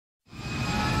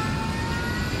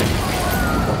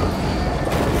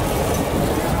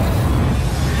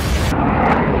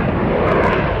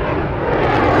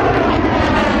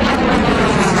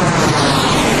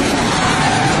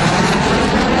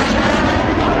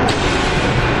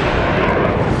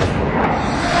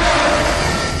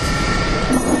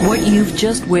What you've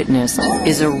just witnessed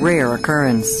is a rare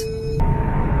occurrence.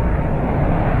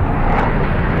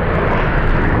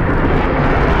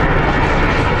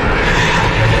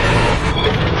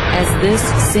 As this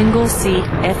single-seat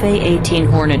FA-18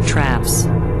 Hornet traps,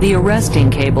 the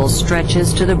arresting cable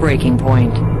stretches to the breaking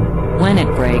point. When it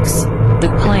breaks,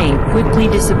 the plane quickly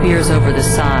disappears over the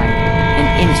side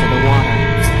and into the water.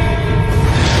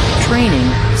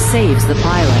 Training saves the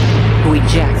pilot, who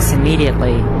ejects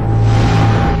immediately.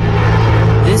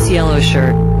 This yellow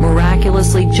shirt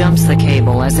miraculously jumps the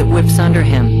cable as it whips under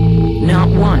him, not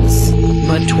once,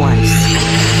 but twice.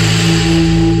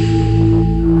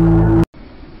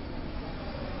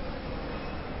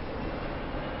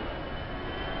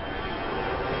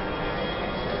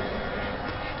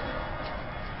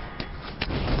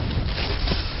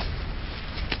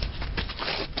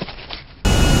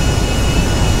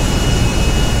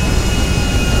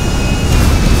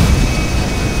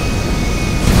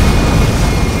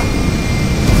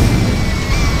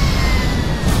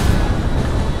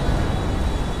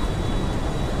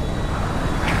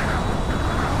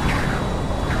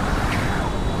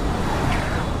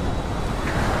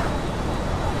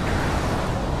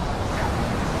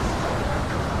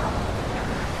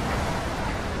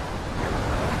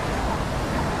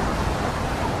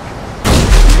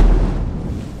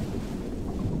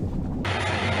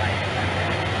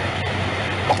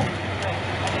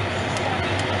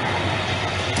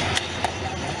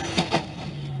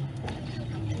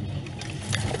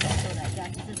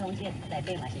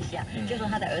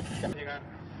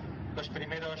 Los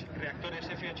primeros reactores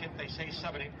F-86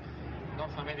 Sabre,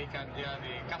 North American ya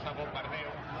de caza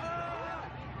bombardeo.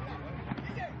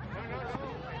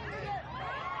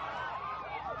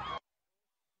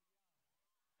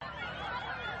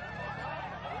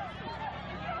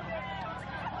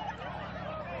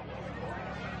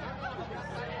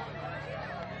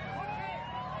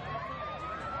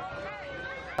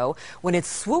 When it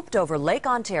swooped over Lake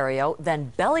Ontario,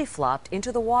 then belly flopped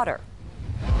into the water.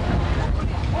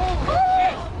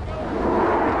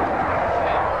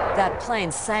 That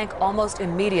plane sank almost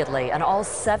immediately, and all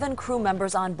 7 crew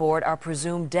members on board are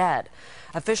presumed dead.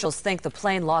 Officials think the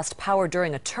plane lost power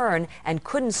during a turn and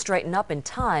couldn't straighten up in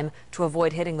time to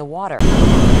avoid hitting the water.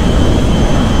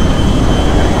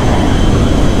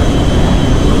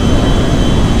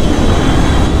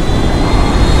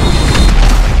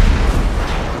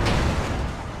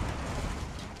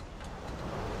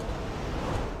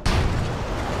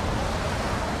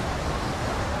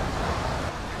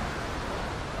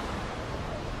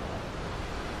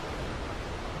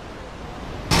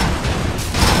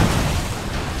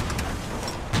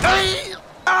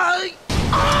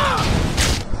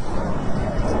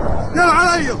 يلا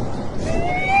علي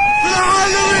يلا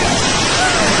علي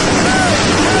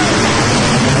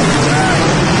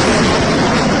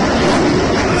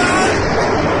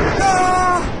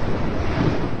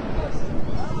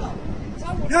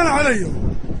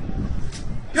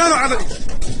يلا علي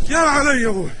يلا علي يا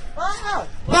ابوي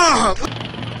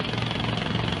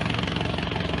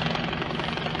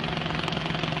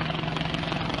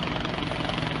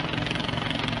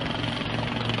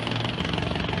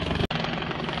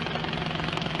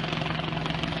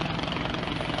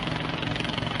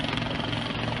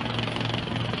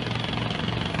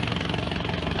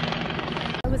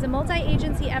It was a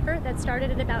multi-agency effort that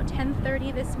started at about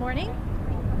 10:30 this morning.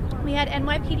 We had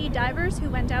NYPD divers who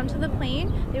went down to the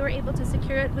plane. They were able to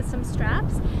secure it with some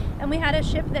straps. And we had a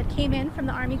ship that came in from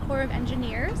the Army Corps of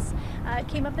Engineers. It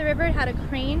came up the river, it had a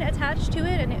crane attached to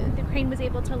it, and the crane was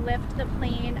able to lift the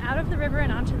plane out of the river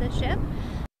and onto the ship.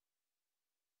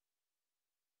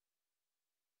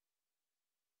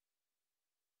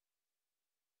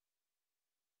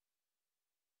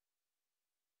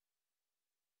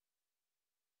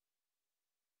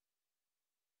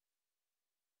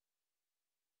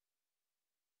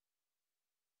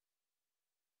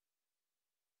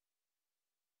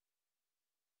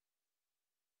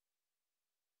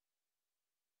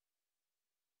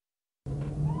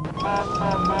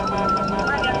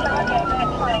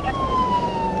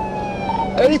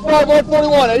 '85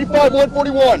 141, '85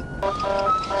 141.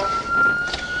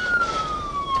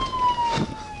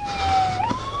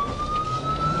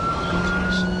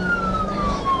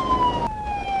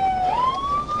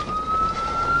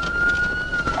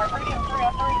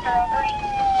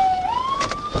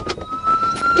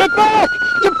 Get back!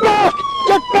 Get back!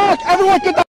 Get back! Everyone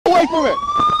get the away from it!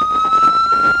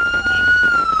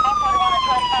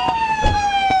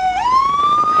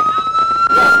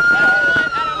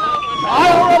 I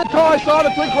don't know the car, I saw the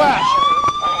twin crash.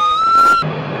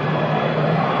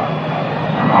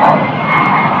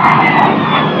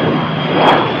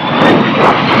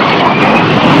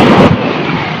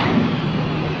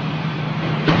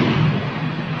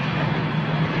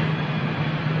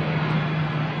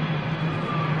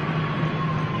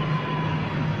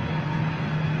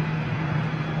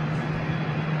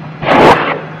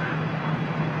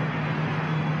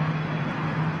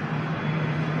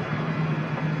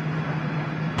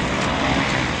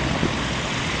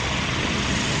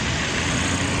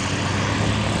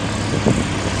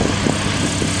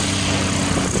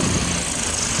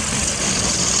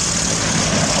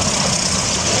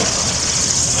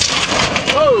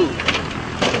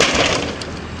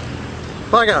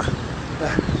 Bugger.